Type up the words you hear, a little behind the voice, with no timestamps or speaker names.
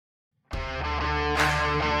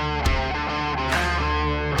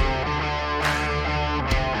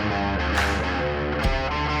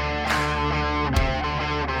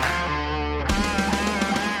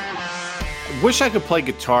Wish I could play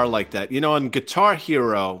guitar like that. On Guitar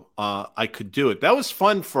Hero, I could do it. That was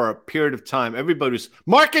fun for a period of time. Everybody was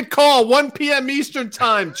market call, 1 p.m. Eastern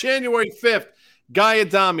time, January 5th. Guy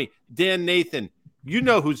Adami, Dan Nathan. You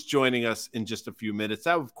know who's joining us in just a few minutes.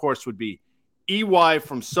 That, of course, would be EY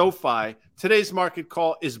from SoFi. Today's market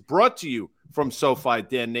call is brought to you from SoFi,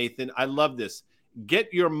 Dan Nathan. I love this.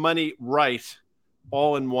 Get your money right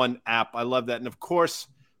all in one app. I love that. And, of course,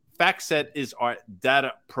 FactSet is our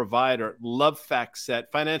data provider. Love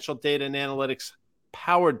FactSet. Financial data and analytics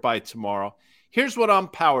powered by tomorrow. Here's what I'm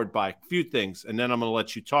powered by. A few things, and then I'm going to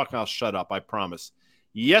let you talk, and I'll shut up, I promise.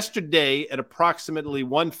 Yesterday at approximately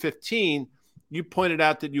 1:15, you pointed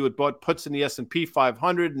out that you had bought puts in the S&P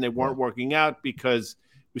 500, and they weren't working out because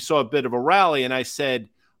we saw a bit of a rally. And I said,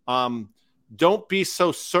 don't be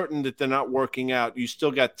so certain that they're not working out. You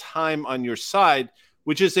still got time on your side,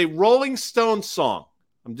 which is a Rolling Stones song.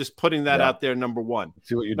 I'm just putting that out there, number one.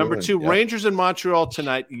 See what you're number doing. two, Rangers in Montreal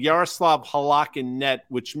tonight, Yaroslav Halak in net,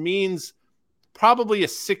 which means probably a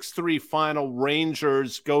 6-3 final.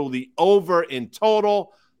 Rangers go the over in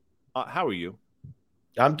total. How are you?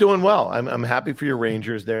 I'm doing well. I'm happy for your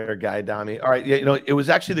Rangers there, Guy Adami. All right. Yeah, it was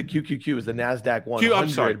actually the QQQ. It was the NASDAQ 100. I'm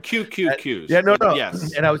sorry, QQQs. No.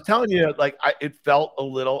 Yes. And I was telling you, it felt a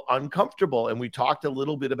little uncomfortable. And we talked a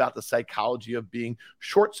little bit about the psychology of being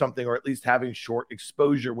short something, or at least having short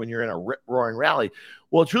exposure when you're in a rip-roaring rally.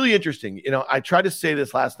 Well, it's really interesting. I tried to say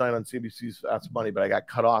this last night on CBC's Fast Money, but I got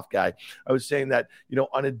cut off, Guy. I was saying that,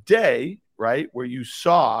 on a day, right, where you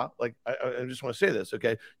saw, I just want to say this,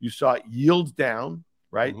 okay? You saw yields down,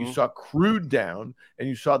 right? Mm-hmm. You saw crude down, and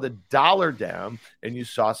you saw the dollar down, and you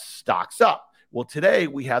saw stocks up. Well, today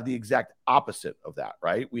we have the exact opposite of that,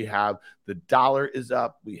 right? We have the dollar is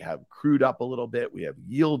up, we have crude up a little bit, we have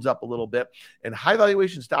yields up a little bit, and high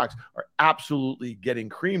valuation stocks are absolutely getting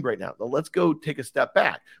creamed right now. Now, let's go take a step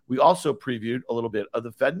back. We also previewed a little bit of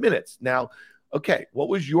the Fed minutes. Now, okay, what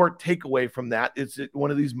was your takeaway from that? It's one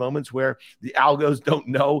of these moments where the algos don't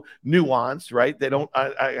know nuance, right? They don't,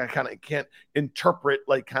 I kind of can't interpret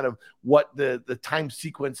kind of what the time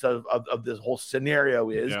sequence of this whole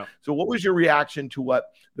scenario is. Yeah. So what was your reaction to what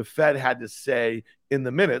the Fed had to say in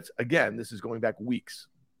the minutes? Again, this is going back weeks.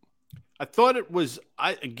 I thought it was,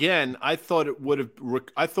 I thought it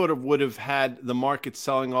would have had the market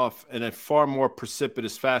selling off in a far more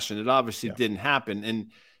precipitous fashion. It obviously didn't happen.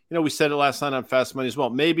 And we said it last night on Fast Money as well.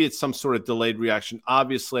 Maybe it's some sort of delayed reaction.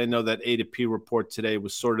 Obviously, I know that A2P report today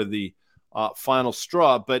was sort of the final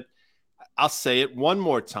straw, but I'll say it one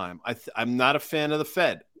more time. I'm not a fan of the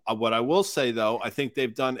Fed. What I will say, though, I think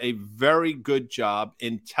they've done a very good job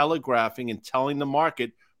in telegraphing and telling the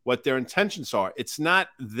market what their intentions are. It's not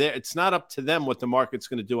up to them what the market's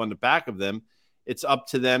going to do on the back of them. It's up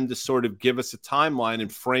to them to sort of give us a timeline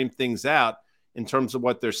and frame things out in terms of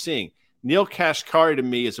what they're seeing. Neil Kashkari, to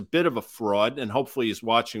me, is a bit of a fraud, and hopefully he's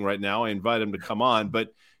watching right now. I invite him to come on.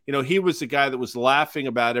 But, he was the guy that was laughing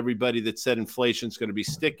about everybody that said inflation is going to be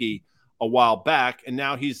sticky a while back, and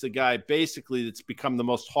now he's the guy basically that's become the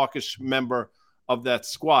most hawkish member of that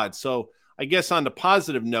squad. So I guess on the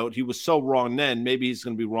positive note, he was so wrong then, maybe he's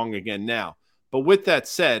going to be wrong again now. But with that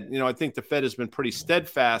said, I think the Fed has been pretty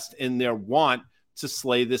steadfast in their want to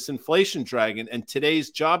slay this inflation dragon. And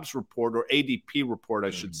today's jobs report, or ADP report,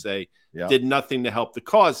 I should say, did nothing to help the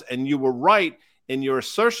cause. And you were right in your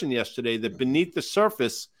assertion yesterday that beneath the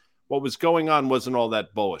surface, what was going on wasn't all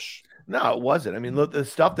that bullish. No, it wasn't. I mean, look, the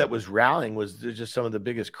stuff that was rallying was just some of the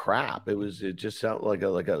biggest crap. It just sounded like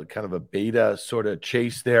a kind of a beta sort of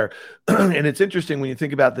chase there. And it's interesting when you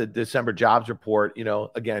think about the December jobs report,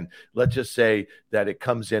 again, let's just say that it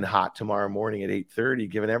comes in hot tomorrow morning at 8:30,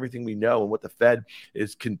 given everything we know and what the Fed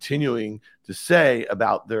is continuing to say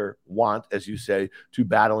about their want, as you say, to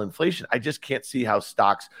battle inflation. I just can't see how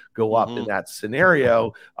stocks go up in that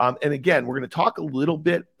scenario. And again, we're going to talk a little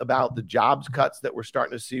bit about the jobs cuts that we're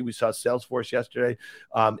starting to see. We saw Salesforce yesterday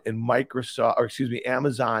and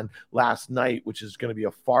Amazon last night, which is going to be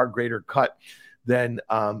a far greater cut than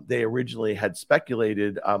they originally had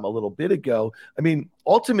speculated a little bit ago. I mean,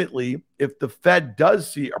 ultimately, if the Fed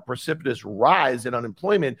does see a precipitous rise in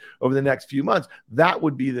unemployment over the next few months, that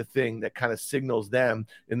would be the thing that kind of signals them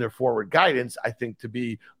in their forward guidance, I think, to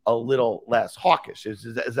be a little less hawkish. Is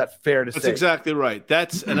that fair to say? That's exactly right.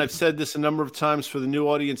 And I've said this a number of times for the new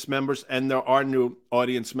audience members, and there are new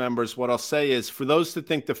audience members. What I'll say is, for those that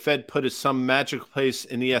think the Fed put us some magic place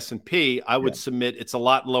in the S&P, I would submit it's a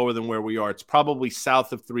lot lower than where we are. It's probably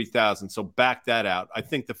south of 3,000. So back that out. I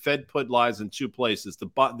think the Fed put lies in two places.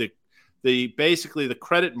 Basically the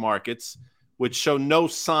credit markets, which show no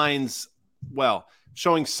signs,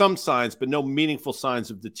 showing some signs, but no meaningful signs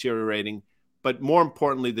of deteriorating. but more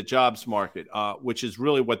importantly, the jobs market, which is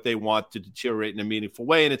really what they want to deteriorate in a meaningful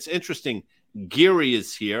way. And it's interesting. Geary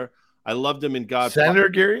is here. I loved him in God. Senator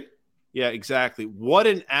Geary? Yeah, exactly. What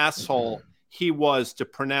an asshole he was to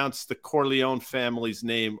pronounce the Corleone family's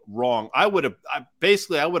name wrong. I would have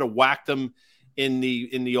whacked him in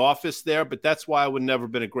the office there, but that's why I would never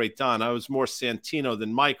been a great Don. I was more Santino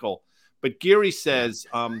than Michael. But Geary says,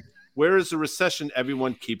 where is the recession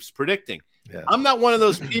everyone keeps predicting? Yeah. I'm not one of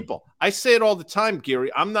those people. I say it all the time,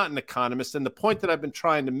 Geary. I'm not an economist. And the point that I've been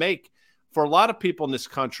trying to make for a lot of people in this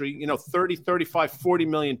country, 30, 35, 40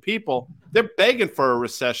 million people, they're begging for a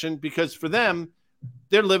recession because for them,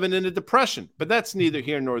 they're living in a depression. But that's neither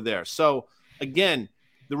here nor there. So again,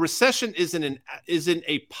 the recession isn't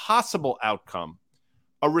a possible outcome.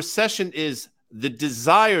 A recession is the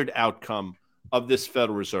desired outcome of this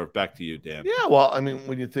Federal Reserve. Back to you, Dan. Yeah, well, I mean,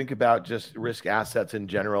 when you think about just risk assets in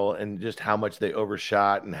general and just how much they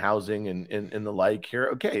overshot in housing and the like here,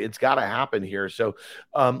 okay, it's got to happen here. So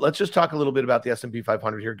let's just talk a little bit about the S&P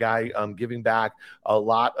 500 here, Guy. Giving back a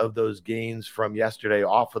lot of those gains from yesterday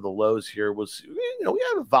off of the lows here was, we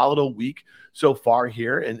had a volatile week so far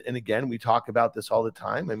here. And again, we talk about this all the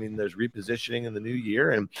time. I mean, there's repositioning in the new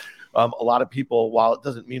year. And a lot of people, while it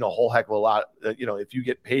doesn't mean a whole heck of a lot, if you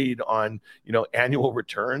get paid on, annual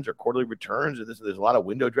returns or quarterly returns, or there's a lot of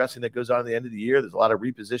window dressing that goes on at the end of the year. There's a lot of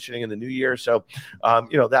repositioning in the new year. So,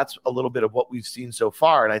 that's a little bit of what we've seen so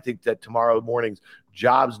far. And I think that tomorrow morning's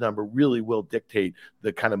jobs number really will dictate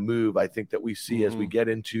the kind of move I think that we see as we get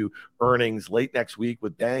into earnings late next week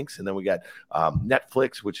with banks. And then we got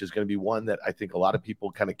Netflix, which is going to be one that I think a lot of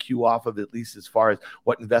people kind of cue off of, at least as far as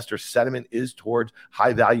what investor sentiment is towards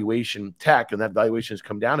high valuation tech. And that valuation has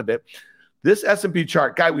come down a bit. This S&P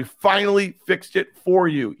chart, Guy, we finally fixed it for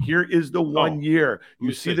you. Here is the 1 year.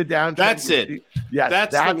 You see the downtrend. That's it. Yes,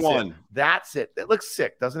 that's the one. That's it. It looks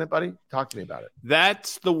sick, doesn't it, buddy? Talk to me about it.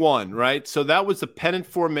 That's the one, right? So that was the pennant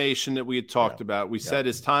formation that we had talked about. We said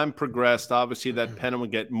as time progressed, obviously that pennant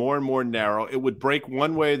would get more and more narrow. It would break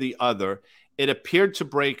one way or the other. It appeared to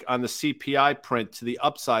break on the CPI print to the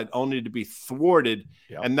upside, only to be thwarted,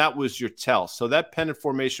 and that was your tell. So that pennant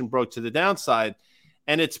formation broke to the downside.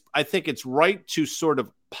 And I think it's right to sort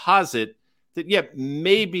of posit that,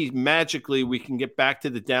 maybe magically we can get back to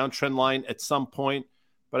the downtrend line at some point.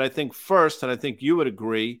 But I think first, and I think you would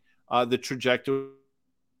agree, the trajectory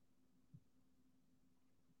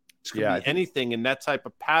could be anything, and that type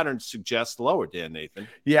of pattern suggests lower, Dan Nathan.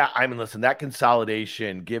 Yeah, I mean, listen, that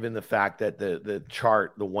consolidation, given the fact that the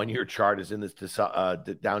chart, the 1 year chart is in this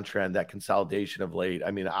downtrend, that consolidation of late,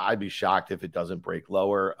 I mean, I'd be shocked if it doesn't break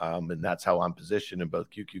lower, and that's how I'm positioned in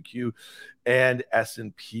both QQQ and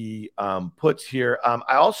S&P puts here.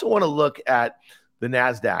 I also want to look at the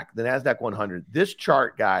NASDAQ 100. This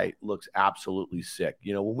chart, Guy, looks absolutely sick.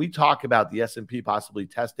 When we talk about the S&P possibly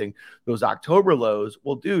testing those October lows,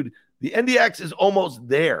 well, dude, the NDX is almost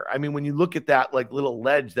there. I mean, when you look at that like little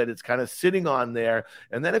ledge that it's kind of sitting on there,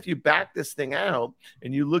 and then if you back this thing out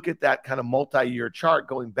and you look at that kind of multi-year chart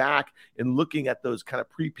going back and looking at those kind of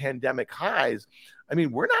pre-pandemic highs, I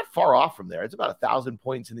mean, we're not far off from there. It's about 1,000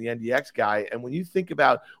 points in the NDX, Guy. And when you think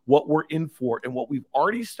about what we're in for and what we've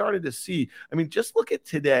already started to see, I mean, just look at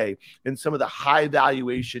today and some of the high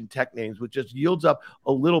valuation tech names, which just yields up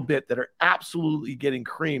a little bit, that are absolutely getting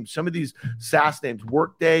creamed. Some of these SaaS names,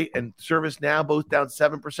 Workday and ServiceNow, both down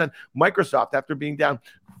 7%. Microsoft, after being down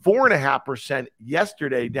 4.5%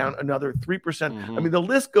 yesterday, down another 3%. I mean, the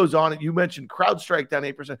list goes on. You mentioned CrowdStrike down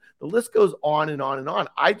 8%. The list goes on and on and on.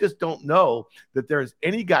 I just don't know that there's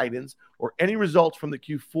any guidance or any results from the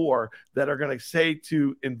Q4 that are going to say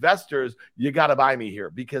to investors, you got to buy me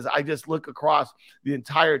here, because I just look across the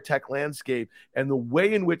entire tech landscape, and the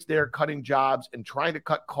way in which they're cutting jobs and trying to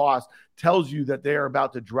cut costs tells you that they're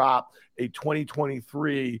about to drop a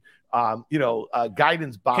 2023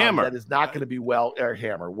 guidance bomb hammer that is not going to be or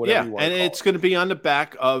hammer, whatever you want to call it. It's going to be on the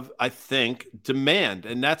back of, I think, demand.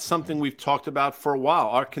 And that's something we've talked about for a while.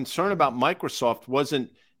 Our concern about Microsoft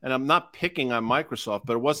wasn't, and I'm not picking on Microsoft,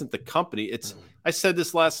 but it wasn't the company. I said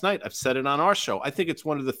this last night. I've said it on our show. I think it's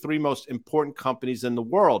one of the three most important companies in the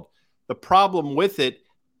world. The problem with it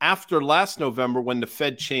after last November, when the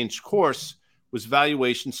Fed changed course, was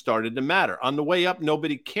valuation started to matter. On the way up,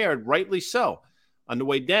 nobody cared, rightly so. On the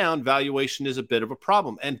way down, valuation is a bit of a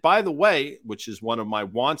problem. And by the way, which is one of my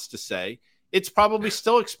wants to say, it's probably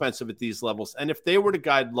still expensive at these levels. And if they were to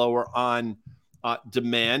guide lower on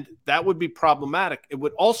demand, that would be problematic. It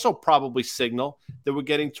would also probably signal that we're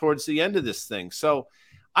getting towards the end of this thing. So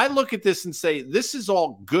I look at this and say, this is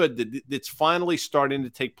all good that it's finally starting to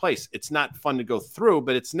take place. It's not fun to go through,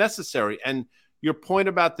 but it's necessary. And your point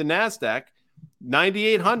about the NASDAQ,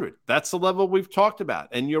 9,800. That's the level we've talked about.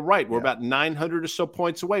 And you're right. We're about 900 or so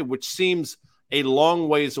points away, which seems a long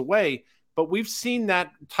ways away. But we've seen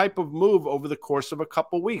that type of move over the course of a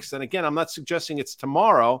couple of weeks. And again, I'm not suggesting it's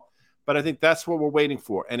tomorrow, but I think that's what we're waiting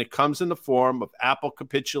for. And it comes in the form of Apple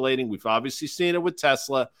capitulating. We've obviously seen it with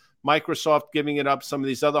Tesla, Microsoft giving it up, some of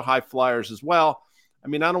these other high flyers as well. I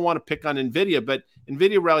mean, I don't want to pick on NVIDIA, but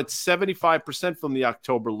NVIDIA rallied 75% from the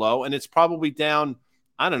October low, and it's probably down,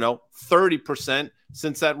 I don't know, 30%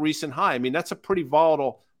 since that recent high. I mean, that's a pretty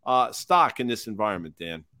volatile stock in this environment,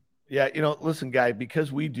 Dan. Yeah, listen, Guy,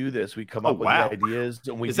 because we do this, we come up with ideas.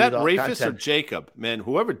 And we Is that Rafis or Jacob? Man,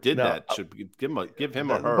 whoever did that should give him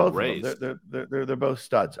or her a raise. They're both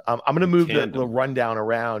studs. I'm going to move the rundown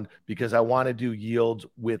around because I want to do yields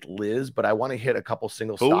with Liz, but I want to hit a couple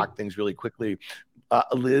single stock things really quickly.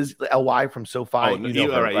 Liz, LY from SoFi. All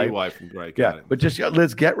right? EY from Greg. Yeah, but just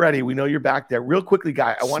Liz, get ready. We know you're back there. Real quickly,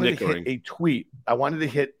 Guy, I wanted to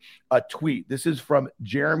hit a tweet. This is from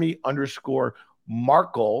Jeremy_Markle.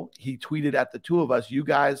 He tweeted at the two of us, you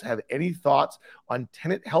guys have any thoughts on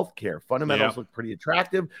Tenet Healthcare? Fundamentals look pretty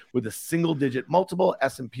attractive with a single-digit multiple.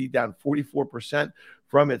 S&P down 44%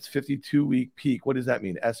 from its 52-week peak. What does that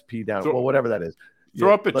mean? SP down, whatever that is.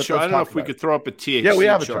 Throw up a chart. I don't know if we could throw up a THC we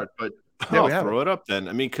have a chart, but throw it up then.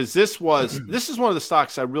 I mean, because this is one of the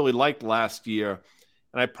stocks I really liked last year,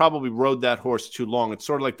 and I probably rode that horse too long. It's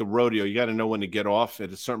sort of like the rodeo. You got to know when to get off.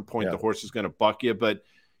 At a certain point, the horse is going to buck you. But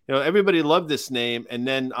everybody loved this name, and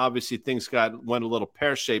then obviously things went a little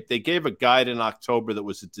pear-shaped. They gave a guide in October that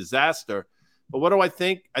was a disaster. But what do I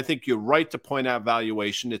think? I think you're right to point out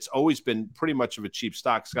valuation. It's always been pretty much of a cheap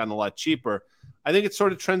stock. It's gotten a lot cheaper. I think it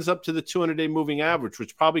sort of trends up to the 200-day moving average,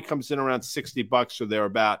 which probably comes in around $60 or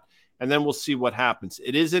thereabout. And then we'll see what happens.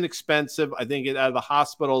 It is inexpensive. I think out of the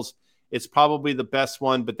hospitals, it's probably the best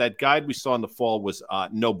one. But that guide we saw in the fall was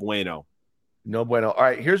no bueno. No bueno. All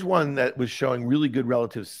right, here's one that was showing really good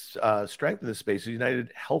relative strength in this space.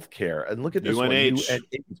 United Healthcare. And look at this UNH. one.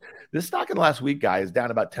 This stock in the last week, guys, is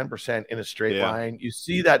down about 10% in a straight line. You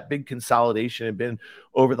see that big consolidation had been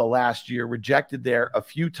over the last year, rejected there a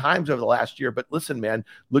few times over the last year. But listen, man,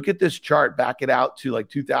 look at this chart, back it out to like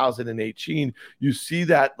 2018. You see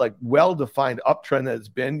that like well-defined uptrend that it's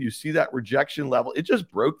been. You see that rejection level. It just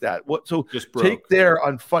broke that. Take there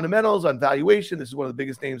on fundamentals, on valuation. This is one of the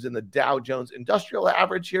biggest names in the Dow Jones Industrial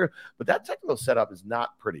Average here, but that technical setup is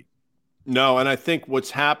not pretty. No, and I think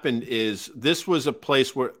what's happened is this was a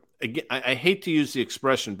place where, again, I hate to use the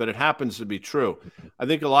expression, but it happens to be true. I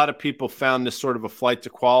think a lot of people found this sort of a flight to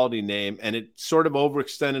quality name, and it sort of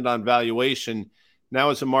overextended on valuation. Now,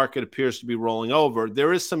 as the market appears to be rolling over,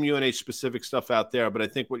 there is some UNH specific stuff out there, but I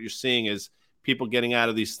think what you're seeing is people getting out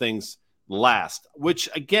of these things last, which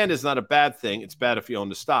again is not a bad thing. It's bad if you own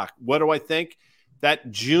the stock. What do I think?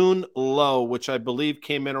 That June low, which I believe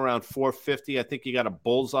came in around 450, I think you got a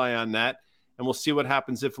bullseye on that, and we'll see what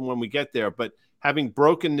happens if and when we get there. But having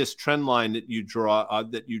broken this trend line that you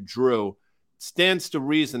drew, stands to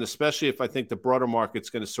reason, especially if I think the broader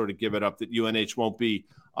market's going to sort of give it up, that UNH won't be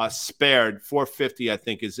spared. 450, I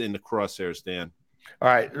think, is in the crosshairs, Dan. All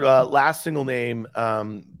right, last single name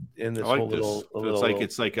in this whole little.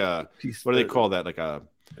 It's like a what do they call that? Like a.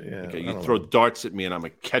 Yeah, okay, you throw darts at me and I'm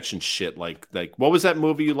catching shit. Like what was that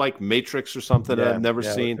movie you like, Matrix or something that I've never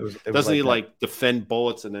seen? Doesn't he defend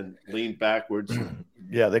bullets and then lean backwards?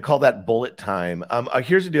 Yeah, they call that bullet time.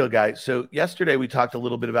 Here's the deal, guys. So yesterday we talked a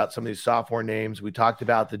little bit about some of these software names. We talked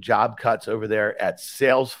about the job cuts over there at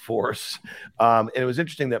Salesforce. And it was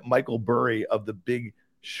interesting that Michael Burry of the Big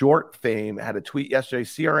Short fame had a tweet yesterday.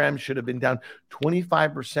 CRM should have been down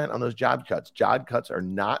 25% on those job cuts. Job cuts are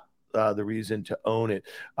not the reason to own it.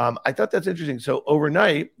 I thought that's interesting. So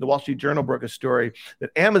overnight, the Wall Street Journal broke a story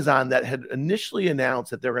that Amazon, that had initially announced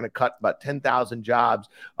that they're going to cut about 10,000 jobs,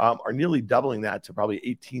 are nearly doubling that to probably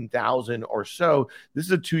 18,000 or so. This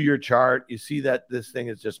is a 2-year chart. You see that this thing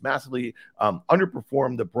is just massively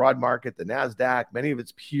underperformed the broad market, the NASDAQ, many of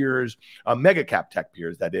its peers, mega cap tech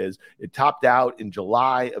peers, that is. It topped out in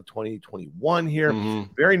July of 2021 here,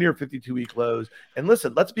 very near 52-week lows. And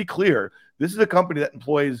listen, let's be clear. This is a company that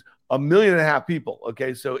employs 1.5 million people.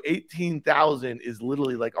 Okay, so 18,000 is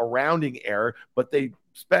literally like a rounding error, but they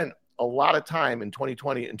spent a lot of time in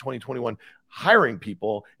 2020 and 2021 hiring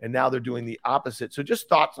people, and now they're doing the opposite. So just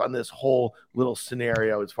thoughts on this whole little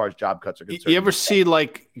scenario as far as job cuts are concerned. You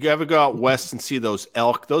ever go out west and see those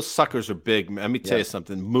elk? Those suckers are big. Let me tell you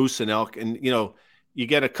something, moose and elk, and you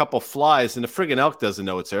get a couple flies and the friggin' elk doesn't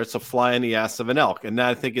know it's there. It's a fly in the ass of an elk. And that,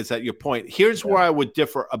 I think, is at your point. Here's where I would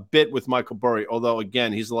differ a bit with Michael Burry, although,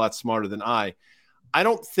 again, he's a lot smarter than I. I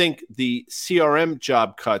don't think the CRM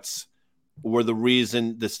job cuts were the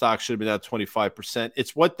reason the stock should have been down 25%.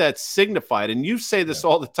 It's what that signified. And you say this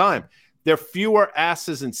all the time. There are fewer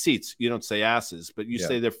asses in seats. You don't say asses, but you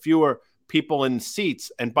say there are fewer people in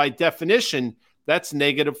seats. And by definition, that's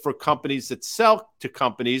negative for companies that sell to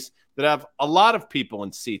companies that have a lot of people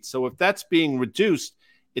in seats. So if that's being reduced,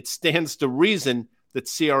 it stands to reason that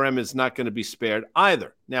CRM is not going to be spared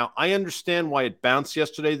either. Now, I understand why it bounced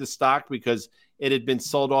yesterday, the stock, because it had been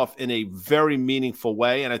sold off in a very meaningful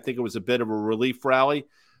way, and I think it was a bit of a relief rally.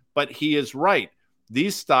 But he is right.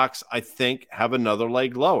 These stocks, I think, have another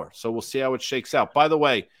leg lower. So we'll see how it shakes out. By the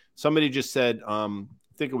way, somebody just said, I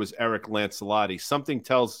think it was Eric Lancelotti, something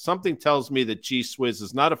tells me that G Swizz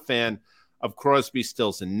is not a fan of Crosby,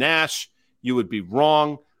 Stills, and Nash. You would be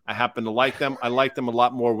wrong. I happen to like them. I liked them a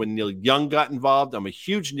lot more when Neil Young got involved. I'm a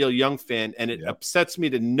huge Neil Young fan, and it upsets me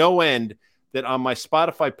to no end that on my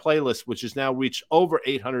Spotify playlist, which has now reached over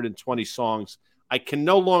 820 songs, I can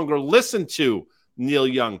no longer listen to Neil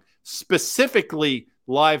Young, specifically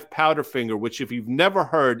Live Powderfinger, which if you've never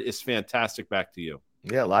heard is fantastic. Back to you.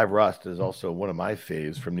 Yeah, Live Rust is also one of my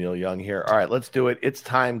faves from Neil Young here. All right, let's do it. It's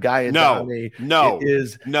time, Guy Adami. No. It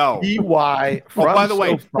is EY from by the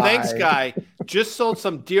way, SoFi. thanks, Guy. Just sold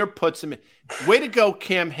some deer puts. Way to go,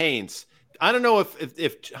 Cam Haynes. I don't know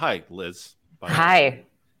if hi, Liz. Hi.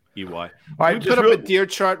 EY. All right, put up a deer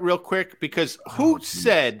chart real quick, because who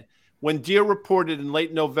said when deer reported in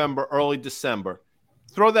late November, early December?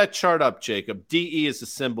 Throw that chart up, Jacob. DE is a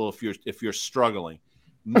symbol if you're struggling.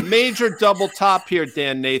 Major double top here,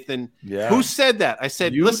 Dan Nathan. Yeah. Who said that? I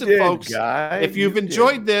said, listen, folks, if you've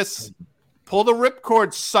enjoyed this, pull the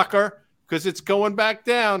ripcord, sucker, because it's going back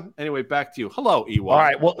down. Anyway, back to you. Hello, EY. All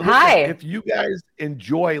right. Well, hi. Listen, if you guys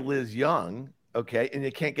enjoy Liz Young, okay, and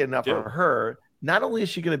you can't get enough of her, not only is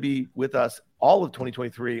she going to be with us all of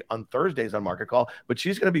 2023 on Thursdays on Market Call, but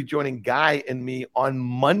she's going to be joining Guy and me on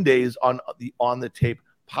Mondays on the On the Tape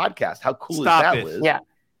podcast. How cool is that, Liz?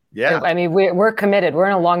 Yeah. I mean, we're committed. We're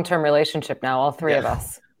in a long-term relationship now, all three of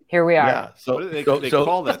us. Here we are. Yeah. So they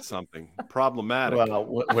call that something problematic. Well,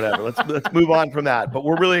 whatever. Let's move on from that. But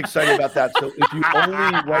we're really excited about that. So if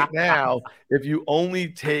you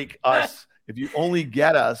only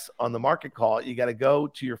get us on the Market Call, you got to go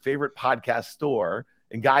to your favorite podcast store.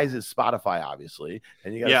 And Guys is Spotify, obviously.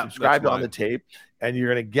 And you got to subscribe to On the Tape. And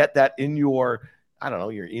you're going to get that in your,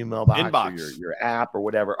 your email box. Or your app or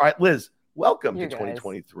whatever. All right, Liz, welcome to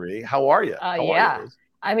 2023. How are you? How are you, Liz?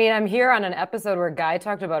 I mean, I'm here on an episode where Guy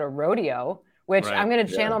talked about a rodeo, which I'm going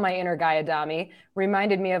to channel my inner Guy Adami.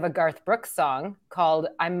 Reminded me of a Garth Brooks song called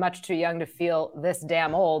I'm Much Too Young to Feel This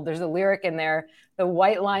Damn Old. There's a lyric in there, the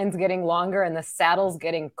white line's getting longer and the saddle's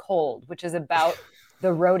getting cold, which is about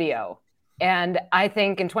the rodeo. And I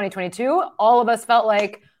think in 2022, all of us felt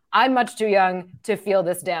like I'm much too young to feel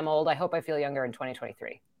this damn old. I hope I feel younger in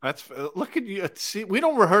 2023. That's look at you. See, we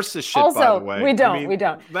don't rehearse this shit. Also, by the way, we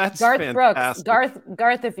don't. That's Garth fantastic. Brooks.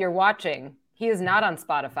 Garth, if you're watching, he is not on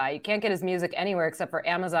Spotify. You can't get his music anywhere except for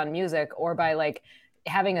Amazon Music or by like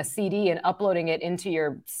having a CD and uploading it into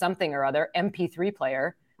your something or other MP3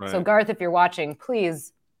 player. Right. So Garth, if you're watching,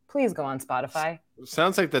 please go on Spotify.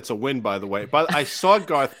 Sounds like that's a win, by the way. But I saw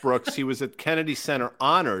Garth Brooks. He was at Kennedy Center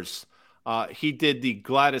Honors. He did the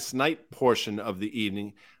Gladys Knight portion of the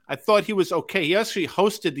evening. I thought he was okay. He actually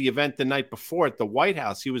hosted the event the night before at the White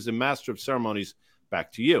House. He was a master of ceremonies.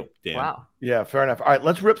 Back to you, Dan. Wow. Yeah, fair enough. All right,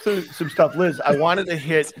 let's rip through some stuff. Liz, I wanted to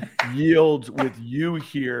hit yields with you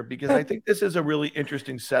here because I think this is a really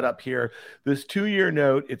interesting setup here. This 2-year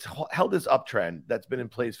note, it's held this uptrend that's been in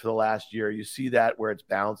place for the last year. You see that where it's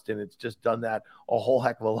bounced, and it's just done that a whole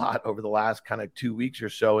heck of a lot over the last kind of 2 weeks or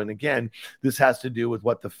so. And again, this has to do with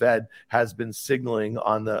what the Fed has been signaling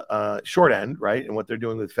on the short end, right, and what they're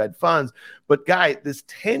doing with Fed funds. But, Guy, this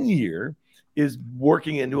 10-year is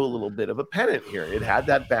working into a little bit of a pennant here. It had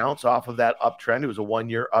that bounce off of that uptrend. It was a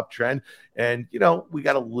 1-year uptrend. And, we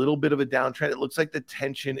got a little bit of a downtrend. It looks like the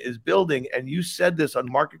tension is building. And you said this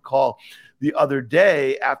on Market Call the other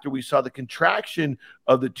day after we saw the contraction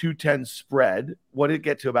of the 210 spread. What did it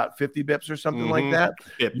get to, about 50 bips or something like that?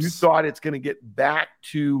 You thought it's going to get back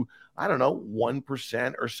to,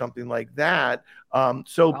 1% or something like that.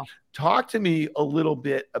 Talk to me a little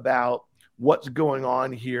bit about what's going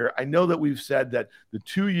on here. I know that we've said that the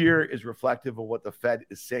 2-year is reflective of what the Fed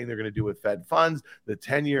is saying they're going to do with Fed funds. The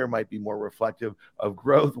 10-year might be more reflective of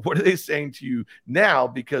growth. What are they saying to you now?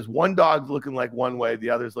 Because one dog's looking like one way, the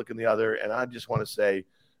other's looking the other. And I just want to say,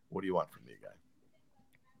 what do you want from me, Guy?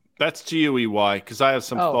 That's to you, EY, because I have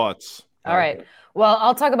some thoughts. All right. Well,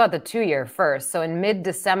 I'll talk about the 2-year first. So in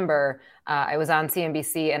mid-December, I was on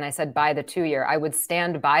CNBC and I said, buy the 2-year. I would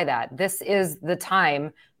stand by that. This is the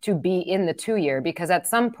time to be in the 2-year because at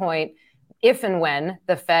some point, if and when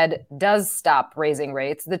the Fed does stop raising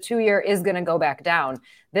rates, the 2-year is going to go back down.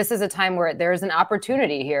 This is a time where there's an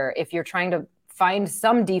opportunity here if you're trying to find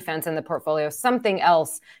some defense in the portfolio, something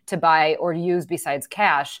else to buy or use besides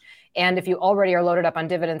cash. And if you already are loaded up on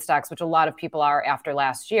dividend stocks, which a lot of people are after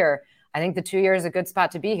last year, I think the 2-year is a good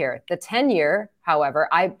spot to be here. The 10-year, however,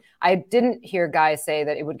 I didn't hear Guy say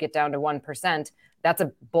that it would get down to 1%. That's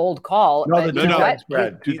a bold call. No,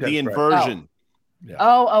 the inversion. Yeah.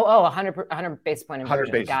 Oh, 100 basis point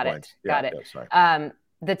inversion. 100 basis Got points. it. Got it.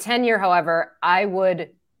 The 10-year, however, I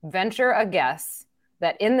would venture a guess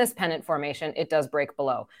that in this pennant formation, it does break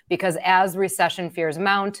below, because as recession fears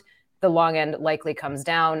mount, the long end likely comes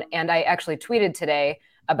down. And I actually tweeted today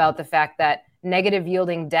about the fact that negative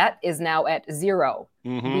yielding debt is now at 0.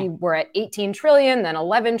 We were at 18 trillion, then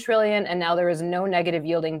 11 trillion, and now there is no negative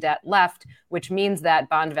yielding debt left, which means that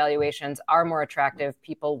bond valuations are more attractive.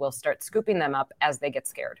 People will start scooping them up as they get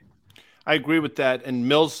scared. I agree with that.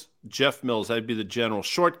 And Jeff Mills, I'd be the general,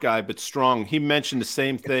 short guy, but strong. He mentioned the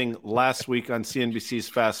same thing last week on CNBC's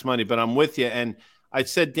Fast Money, but I'm with you. And I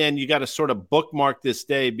said, Dan, you got to sort of bookmark this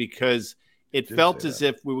day, because it felt as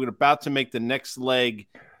if we were about to make the next leg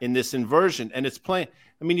in this inversion. And it's playing.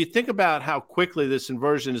 I mean, you think about how quickly this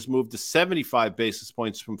inversion has moved to 75 basis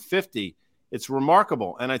points from 50. It's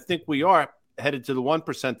remarkable. And I think we are headed to the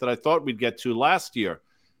 1% that I thought we'd get to last year.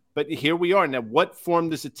 But here we are. Now, what form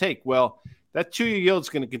does it take? Well, that 2-year yield is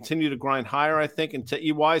going to continue to grind higher, I think. And to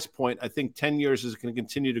EY's point, I think 10 years is going to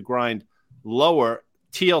continue to grind lower.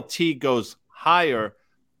 TLT goes higher.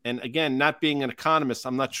 And again, not being an economist,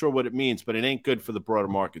 I'm not sure what it means, but it ain't good for the broader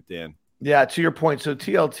market, Dan. Yeah, to your point. So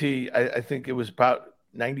TLT, I think it was about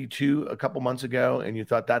 92 a couple months ago, and you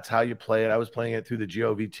thought that's how you play it. I was playing it through the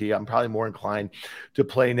GOVT. I'm probably more inclined to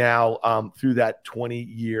play now through that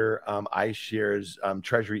 20-year iShares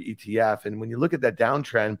Treasury ETF. And when you look at that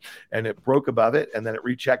downtrend, and it broke above it, and then it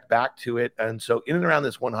rechecked back to it, and so in and around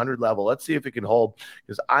this 100 level, let's see if it can hold,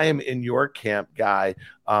 because I am in your camp, Guy,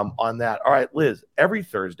 on that. All right, Liz, every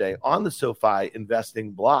Thursday on the SoFi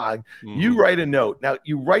Investing blog, you write a note. Now,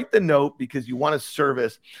 you write the note because you want to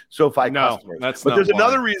service SoFi customers. But there's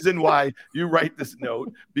another reason why you write this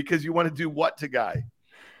note, because you want to do what to Guy?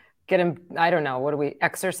 Get him, I don't know, what do we,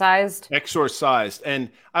 exercised? And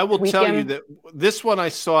I will tell you that this one I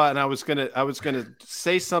saw, and I was gonna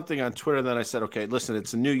say something on Twitter, then I said, okay, listen,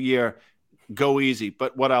 it's a new year, go easy.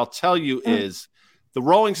 But what I'll tell you is, the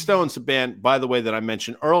Rolling Stones, a band, by the way, that I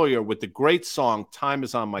mentioned earlier, with the great song Time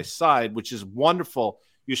Is On My Side, which is wonderful.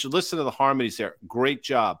 You should listen to the harmonies there. Great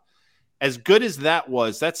job. As good as that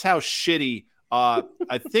was, that's how shitty, I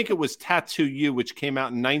think it was Tattoo You, which came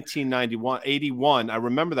out in 81. I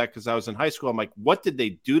remember that because I was in high school. I'm like, what did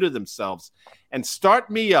they do to themselves? And Start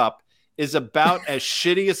Me Up is about as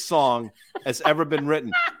shitty a song as ever been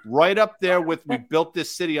written. Right up there with We Built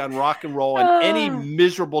This City on Rock and Roll and any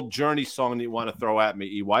miserable Journey song that you want to throw at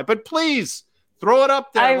me, EY. But please, throw it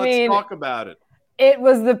up there. Let's talk about it. It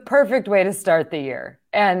was the perfect way to start the year.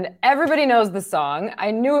 And everybody knows the song.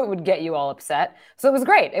 I knew it would get you all upset. So it was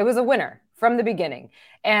great. It was a winner from the beginning.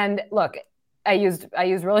 And look, I used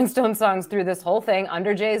Rolling Stone songs through this whole thing.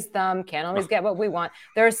 Under Jay's Thumb, Can't Always Get What We Want.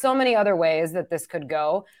 There are so many other ways that this could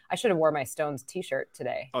go. I should have wore my Stones t-shirt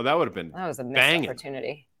today. Oh, that would have been That was a missed banging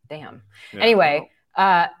opportunity. Damn. Yeah. Anyway,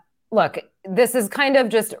 look, this is kind of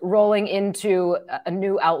just rolling into a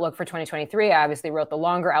new outlook for 2023. I obviously wrote the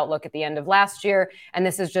longer outlook at the end of last year, and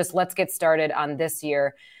this is just let's get started on this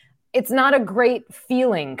year. It's not a great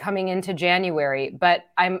feeling coming into January, but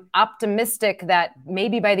I'm optimistic that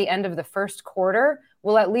maybe by the end of the first quarter,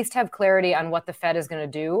 we'll at least have clarity on what the Fed is going to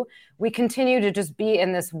do. We continue to just be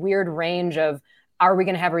in this weird range of, are we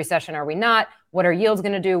going to have a recession? Are we not? What are yields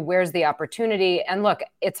going to do? Where's the opportunity? And look,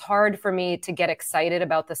 it's hard for me to get excited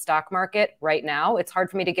about the stock market right now. It's hard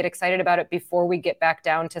for me to get excited about it before we get back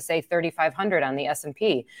down to, say, 3,500 on the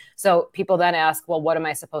S&P. So people then ask, well, what am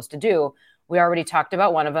I supposed to do? We already talked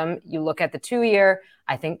about one of them. You look at the 2-year.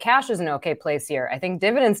 I think cash is an okay place here. I think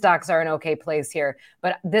dividend stocks are an okay place here.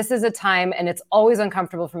 But this is a time, and it's always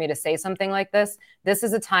uncomfortable for me to say something like this. This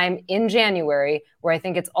is a time in January where I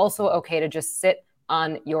think it's also okay to just sit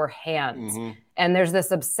on your hands. And there's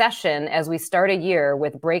this obsession as we start a year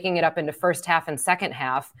with breaking it up into first half and second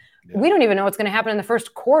half. We don't even know what's going to happen in the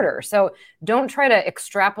first quarter. So don't try to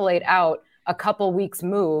extrapolate out a couple weeks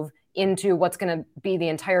move into what's going to be the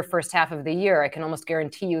entire first half of the year, I can almost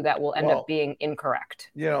guarantee you that will end up being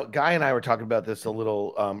incorrect. Guy and I were talking about this a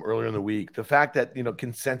little earlier in the week. The fact that,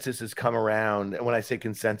 consensus has come around. And when I say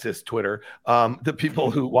consensus, Twitter, the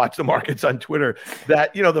people who watch the markets on Twitter,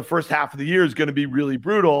 that, the first half of the year is going to be really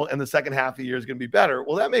brutal and the second half of the year is going to be better.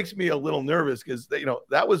 Well, that makes me a little nervous because,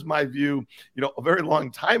 that was my view, a very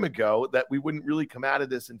long time ago, that we wouldn't really come out of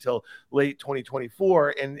this until late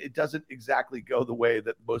 2024. And it doesn't exactly go the way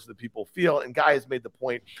that most of the people feel. And Guy has made the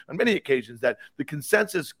point on many occasions that the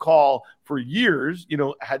consensus call for years,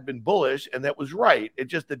 had been bullish, and that was right. It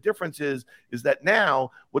just, the difference is that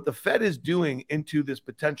now what the Fed is doing into this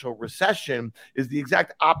potential recession is the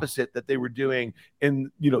exact opposite that they were doing in,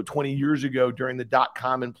 20 years ago during the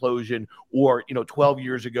dot-com implosion, or, 12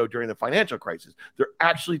 years ago during the financial crisis. They're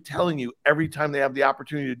actually telling you every time they have the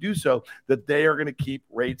opportunity to do so that they are going to keep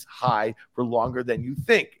rates high for longer than you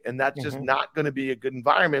think. And that's just not going to be a good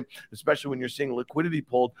environment, especially when you're seeing liquidity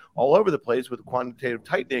pulled all over the place with quantitative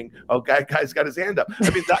tightening. Oh, guy's got his hand up. I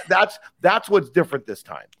mean, that's what's different this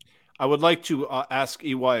time. I would like to ask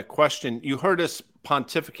EY a question. You heard us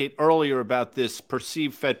pontificate earlier about this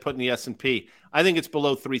perceived Fed put in the S&P. I think it's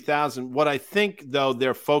below 3,000. What I think, though,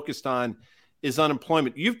 they're focused on is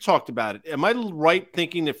unemployment. You've talked about it. Am I right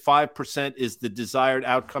thinking that 5% is the desired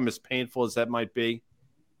outcome, as painful as that might be?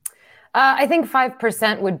 I think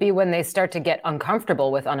 5% would be when they start to get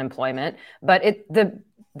uncomfortable with unemployment, but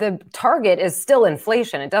the target is still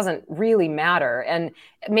inflation. It doesn't really matter. And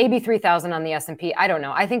maybe 3,000 on the S&P. I don't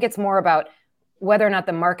know. I think it's more about whether or not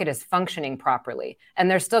the market is functioning properly. And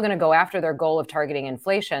they're still going to go after their goal of targeting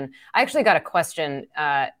inflation. I actually got a question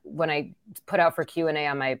when I put out for Q&A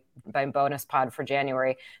on my bonus pod for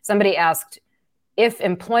January. Somebody asked, if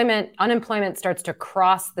unemployment starts to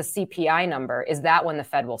cross the CPI number, is that when the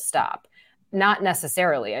Fed will stop? Not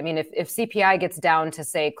necessarily. I mean, if CPI gets down to,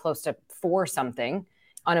 say, close to 4 something,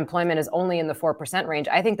 unemployment is only in the 4% range,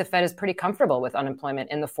 I think the Fed is pretty comfortable with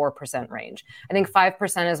unemployment in the 4% range. I think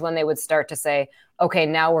 5% is when they would start to say, okay,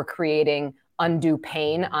 now we're creating undue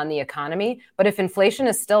pain on the economy. But if inflation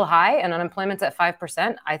is still high and unemployment's at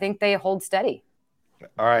 5%, I think they hold steady.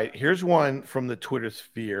 All right, here's one from the Twitter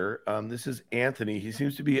sphere. This is Anthony. He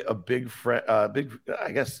seems to be a big friend.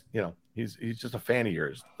 I guess, he's just a fan of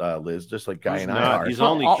yours, Liz, just like Guy and I are. He's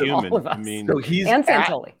only human. I mean, so he's and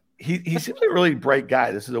Santoli. He seems like a really bright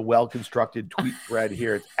guy. This is a well-constructed tweet thread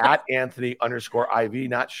here. It's at Anthony_IV.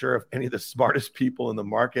 Not sure if any of the smartest people in the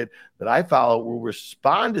market that I follow will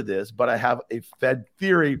respond to this, but I have a Fed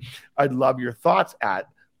theory. I'd love your thoughts at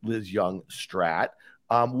Liz Young Strat.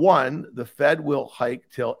 One, the Fed will hike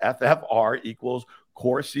till FFR equals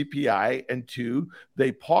core CPI, and 2,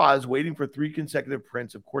 they pause, waiting for 3 consecutive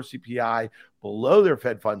prints of core CPI below their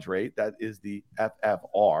Fed funds rate. That is the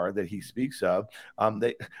FFR that he speaks of. All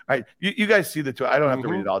right, you guys see the tweet. I don't have to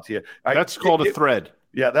read it all to you. All right, that's called a thread.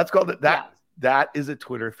 Yeah, that's called that. Yeah. That is a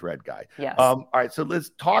Twitter thread, Guy. Yes. All right, so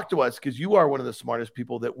Liz, talk to us, because you are one of the smartest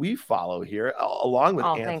people that we follow here, along with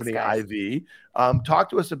Anthony IV. Talk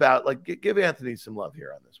to us about, give Anthony some love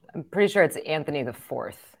here on this one. I'm pretty sure it's Anthony the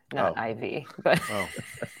Fourth, not IV. But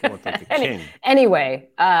anyway,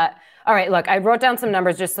 all right. Look, I wrote down some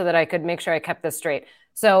numbers just so that I could make sure I kept this straight.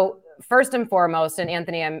 So first and foremost, and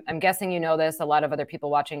Anthony, I'm guessing you know this. A lot of other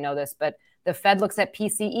people watching know this, but the Fed looks at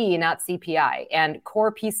PCE, not CPI, and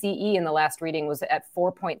core PCE in the last reading was at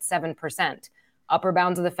 4.7%. Upper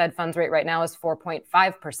bounds of the Fed funds rate right now is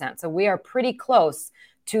 4.5%. So we are pretty close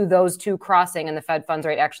to those two crossing, and the Fed funds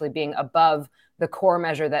rate actually being above the core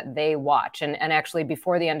measure that they watch. And actually,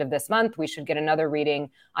 before the end of this month, we should get another reading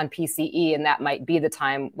on PCE, and that might be the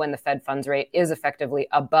time when the Fed funds rate is effectively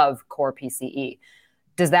above core PCE.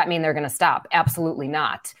 Does that mean they're going to stop? Absolutely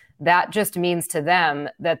not. That just means to them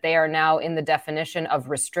that they are now in the definition of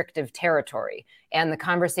restrictive territory. And the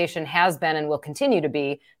conversation has been and will continue to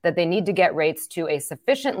be that they need to get rates to a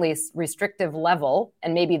sufficiently restrictive level,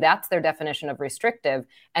 and maybe that's their definition of restrictive,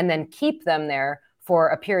 and then keep them there for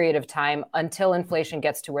a period of time until inflation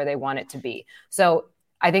gets to where they want it to be. So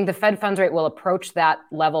I think the Fed funds rate will approach that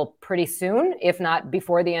level pretty soon, if not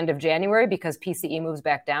before the end of January, because PCE moves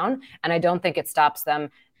back down. And I don't think it stops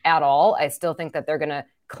them at all. I still think that they're going to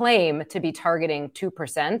claim to be targeting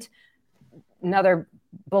 2%. Another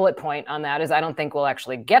bullet point on that is I don't think we'll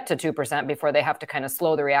actually get to 2% before they have to kind of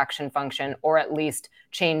slow the reaction function or at least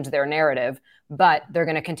change their narrative. But they're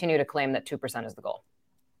going to continue to claim that 2% is the goal.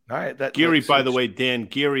 All right. Geary, by the way, Dan,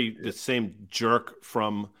 Geary, the same jerk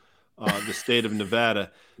from the state of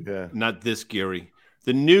Nevada, not this Geary,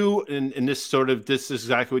 The new, and this is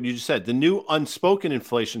exactly what you just said. The new unspoken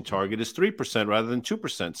inflation target is 3% rather than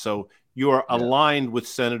 2%. So you are aligned with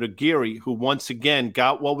Senator Geary, who once again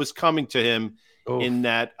got what was coming to him in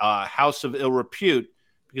that house of ill repute,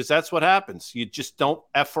 because that's what happens. You just don't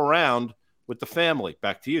F around with the family.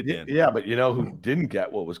 Back to you, Dan. Yeah, but you know who didn't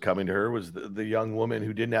get what was coming to her was the young woman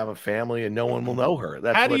who didn't have a family and no one will know her.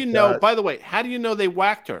 That's how do you know? By the way, how do you know they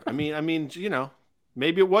whacked her? I mean,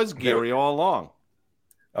 maybe it was Geary all along.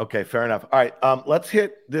 Okay, fair enough. All right, let's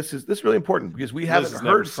hit this. This is really important because we haven't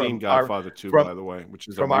heard from Godfather 2, by the way, which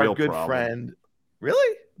is from our good friend.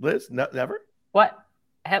 Really, Liz? Never. What?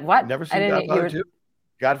 Never seen Godfather 2?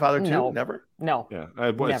 Godfather 2? No. Never? No. Yeah.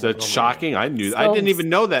 Is that shocking? I didn't even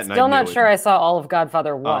know that. Still not sure I saw all of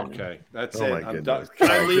Godfather 1. Okay. That's it. I'm done.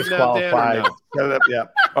 Can I leave now, Dan? Yeah.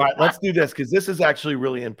 All right, let's do this because this is actually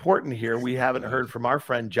really important here. We haven't heard from our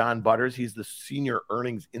friend John Butters. He's the senior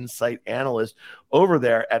earnings insight analyst over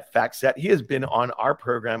there at FactSet. He has been on our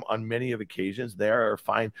program on many of occasions. They are a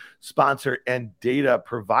fine sponsor and data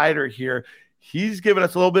provider here. He's given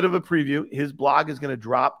us a little bit of a preview. His blog is going to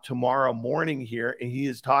drop tomorrow morning here, and he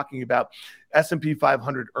is talking about S&P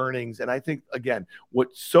 500 earnings. And I think, again,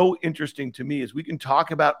 what's so interesting to me is we can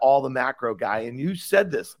talk about all the macro, guy. And you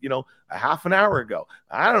said this, a half an hour ago.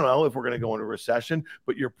 I don't know if we're going to go into recession,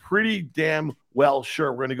 but you're pretty damn well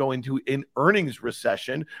sure we're going to go into an earnings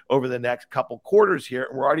recession over the next couple quarters here.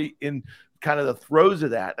 And we're already in kind of the throes of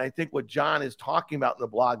that. And I think what John is talking about in the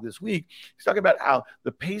blog this week, he's talking about how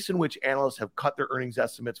the pace in which analysts have cut their earnings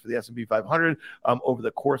estimates for the S&P 500 over the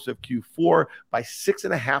course of Q4 by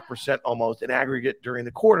 6.5% almost in aggregate during the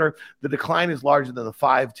quarter. The decline is larger than the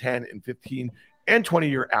 5, 10, and 15 and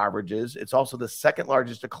 20-year averages. It's also the second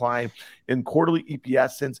largest decline in quarterly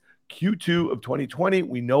EPS since Q2 of 2020.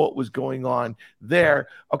 We know what was going on there.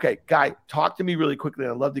 Okay, Guy, talk to me really quickly.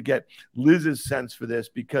 I'd love to get Liz's sense for this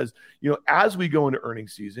because, as we go into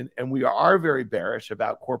earnings season, and we are very bearish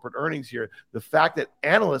about corporate earnings here, the fact that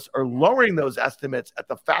analysts are lowering those estimates at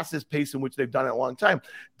the fastest pace in which they've done it in a long time,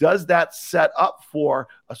 does that set up for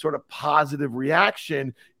a sort of positive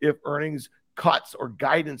reaction if earnings cuts or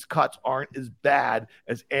guidance cuts aren't as bad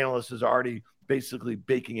as analysts is already basically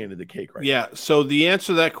baking into the cake right now? So the answer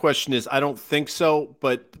to that question is I don't think so.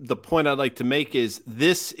 But the point I'd like to make is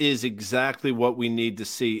this is exactly what we need to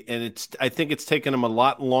see. And I think it's taken them a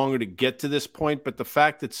lot longer to get to this point. But the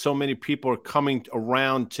fact that so many people are coming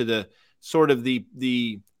around to the sort of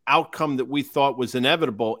the outcome that we thought was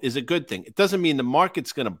inevitable is a good thing. It doesn't mean the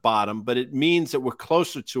market's going to bottom, but it means that we're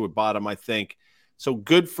closer to a bottom, I think. So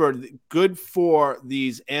good for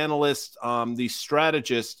these analysts, these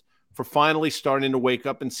strategists, for finally starting to wake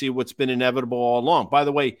up and see what's been inevitable all along. By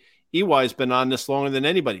the way, EY's been on this longer than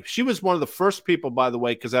anybody. She was one of the first people, by the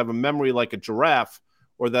way, because I have a memory like a giraffe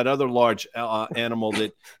or that other large animal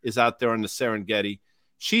that is out there in the Serengeti.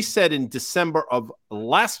 She said in December of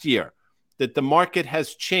last year that the market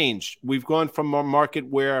has changed. We've gone from a market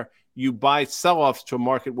where you buy sell-offs to a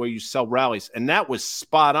market where you sell rallies. And that was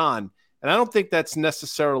spot on. And I don't think that's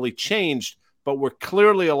necessarily changed, but we're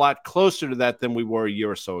clearly a lot closer to that than we were a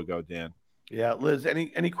year or so ago, Dan. Yeah, Liz,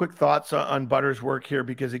 any quick thoughts on Butters' work here?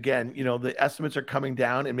 Because again, the estimates are coming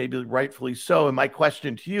down and maybe rightfully so. And my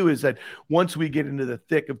question to you is that once we get into the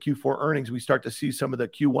thick of Q4 earnings, we start to see some of the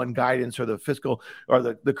Q1 guidance or the fiscal or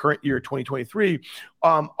the current year 2023.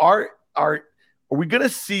 Are we going to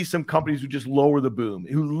see some companies who just lower the boom,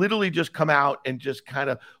 who literally just come out and just kind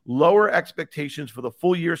of lower expectations for the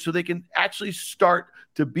full year so they can actually start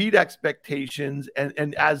to beat expectations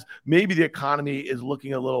and as maybe the economy is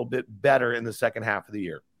looking a little bit better in the second half of the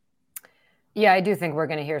year? Yeah, I do think we're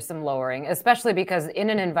going to hear some lowering, especially because in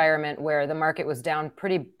an environment where the market was down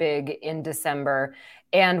pretty big in December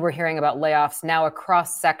and we're hearing about layoffs now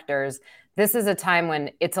across sectors, this is a time when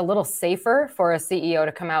it's a little safer for a CEO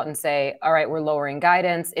to come out and say, all right, we're lowering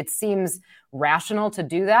guidance. It seems rational to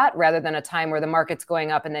do that rather than a time where the market's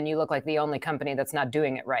going up and then you look like the only company that's not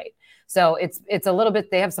doing it right. So it's a little bit,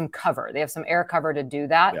 they have some cover. They have some air cover to do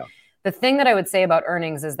that. Yeah. The thing that I would say about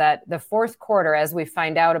earnings is that the fourth quarter, as we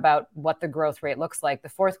find out about what the growth rate looks like, the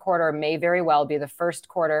fourth quarter may very well be the first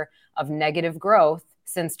quarter of negative growth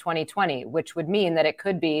since 2020, which would mean that it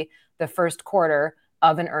could be the first quarter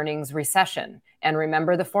of an earnings recession. And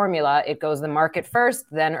remember the formula, it goes the market first,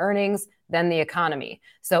 then earnings, then the economy.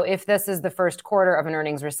 So if this is the first quarter of an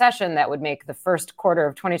earnings recession, that would make the first quarter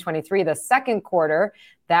of 2023 the second quarter,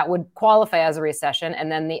 that would qualify as a recession.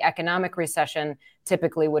 And then the economic recession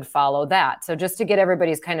typically would follow that. So just to get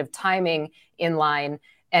everybody's kind of timing in line,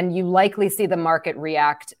 and you likely see the market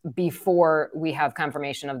react before we have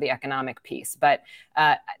confirmation of the economic piece. But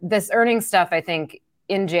this earnings stuff, I think,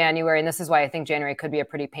 in January, and this is why I think January could be a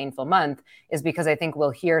pretty painful month, is because I think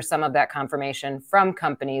we'll hear some of that confirmation from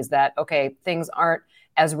companies that, okay, things aren't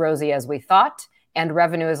as rosy as we thought, and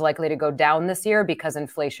revenue is likely to go down this year because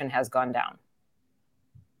inflation has gone down.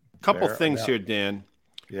 Couple things here, Dan.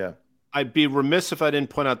 Yeah. I'd be remiss if I didn't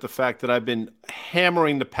point out the fact that I've been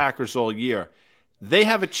hammering the Packers all year. They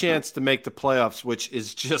have a chance to make the playoffs, which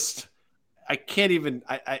is just, I can't even,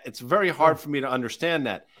 it's very hard for me to understand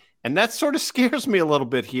that. And that sort of scares me a little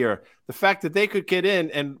bit here. The fact that they could get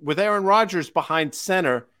in, and with Aaron Rodgers behind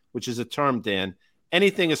center, which is a term, Dan,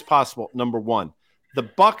 anything is possible, number one. The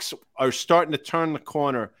Bucs are starting to turn the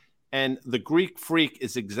corner, and the Greek Freak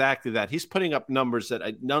is exactly that. He's putting up numbers that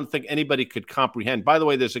I don't think anybody could comprehend. By the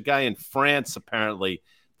way, there's a guy in France, apparently,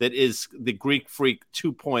 that is the Greek Freak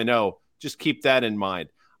 2.0. Just keep that in mind.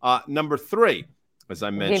 Number three, as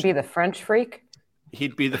I mentioned. He'd be the French Freak?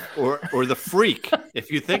 He'd be the or the freak, if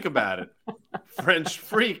you think about it. French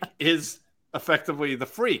Freak is effectively the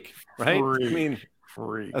freak, right? Freak. I mean,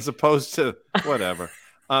 Freak. As opposed to whatever.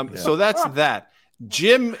 So that's that.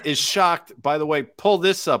 Jim is shocked. By the way, pull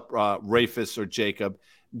this up, Rafus or Jacob.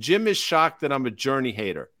 Jim is shocked that I'm a Journey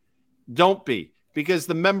hater. Don't be, because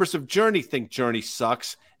the members of Journey think Journey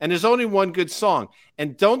sucks, and there's only one good song.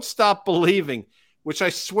 And don't stop believing, which I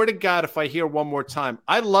swear to God, if I hear one more time,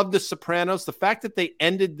 I love The Sopranos. The fact that they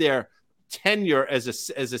ended their tenure as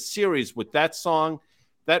a series with that song,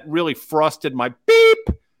 that really frosted my beep.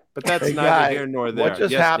 But that's neither here nor there. What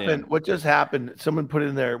just happened? Dan. What just happened? Someone put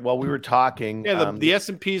in there while we were talking. Yeah, the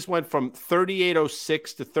S&Ps went from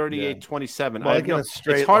 3806 to 3827. Well,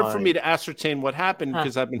 it's hard for me to ascertain what happened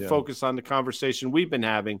because I've been focused on the conversation we've been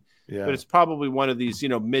having. Yeah. But it's probably one of these,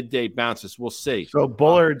 midday bounces. We'll see. So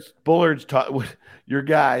Bullard's taught your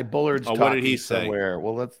guy. Bullard's. What did he say? Somewhere.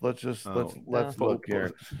 Well, let's look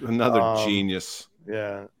here. Another genius.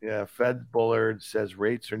 Yeah. Fed Bullard says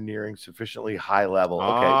rates are nearing sufficiently high level.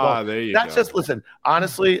 Okay, there you go. That's just, listen,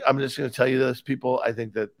 honestly, I'm just going to tell you this, people. I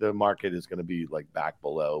think that the market is going to be like back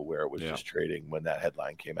below where it was just trading when that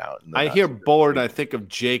headline came out. I hear Bullard, I think of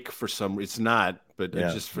Jake for some reason. It's not, but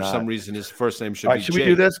just for some reason his first name should be Jake. Should we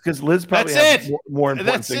do this? Because Liz probably has more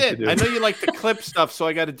important things to do. I know you like the clip stuff, so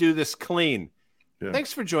I got to do this clean. Yeah.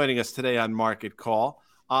 Thanks for joining us today on Market Call.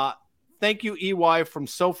 Thank you, EY from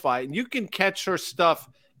SoFi. And you can catch her stuff.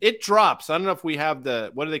 It drops. I don't know if we have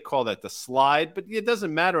what do they call that? The slide, but it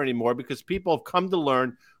doesn't matter anymore because people have come to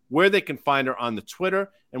learn where they can find her on the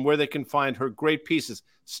Twitter and where they can find her great pieces.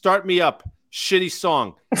 Start Me Up, shitty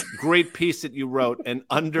song, great piece that you wrote. And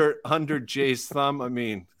under Jay's thumb, I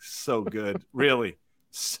mean, so good, really.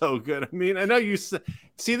 So good. I mean, I know you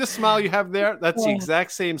see the smile you have there. That's the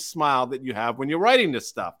exact same smile that you have when you're writing this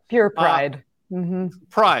stuff. Pure pride.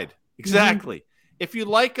 Pride. Exactly. Mm-hmm. If you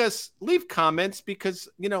like us, leave comments because,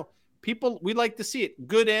 people, we like to see it,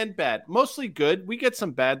 good and bad. Mostly good. We get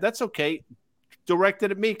some bad. That's okay. Directed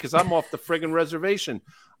at me because I'm off the friggin' reservation.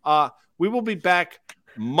 We will be back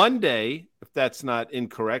Monday, if that's not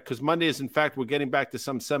incorrect, because Monday is, in fact, we're getting back to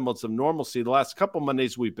some semblance of normalcy. The last couple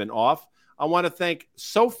Mondays we've been off. I want to thank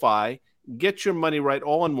SoFi. Get your money right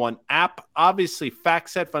all in one app. Obviously,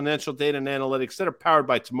 FactSet Financial Data and Analytics that are powered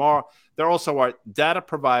by Tomorrow. They're also our data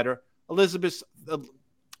provider. Elizabeth,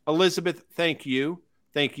 thank you.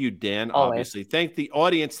 Thank you, Dan, obviously. Thank the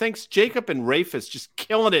audience. Thanks, Jacob and Rafus, just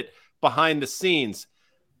killing it behind the scenes.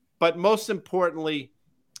 But most importantly,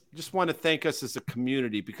 I just want to thank us as a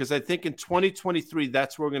community because I think in 2023,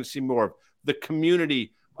 that's where we're going to see more of the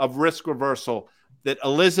community of risk reversal that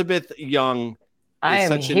Elizabeth Young is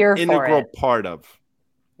such an integral part of.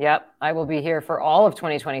 Yep. I will be here for all of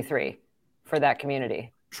 2023 for that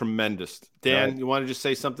community. Tremendous. Dan, you want to just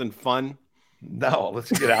say something fun? No,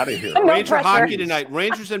 let's get out of here. Ranger hockey tonight.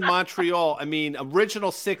 Rangers in Montreal. I mean,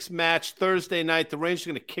 original 6 match Thursday night. The Rangers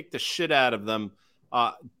are going to kick the shit out of them.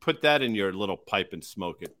 Put that in your little pipe and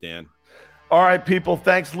smoke it, Dan. All right, people.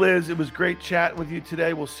 Thanks, Liz. It was great chatting with you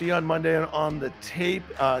today. We'll see you on Monday on the tape.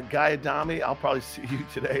 Guy Adami, I'll probably see you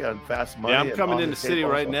today on Fast Money. Yeah, I'm coming in the city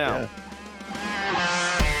right now. Yeah.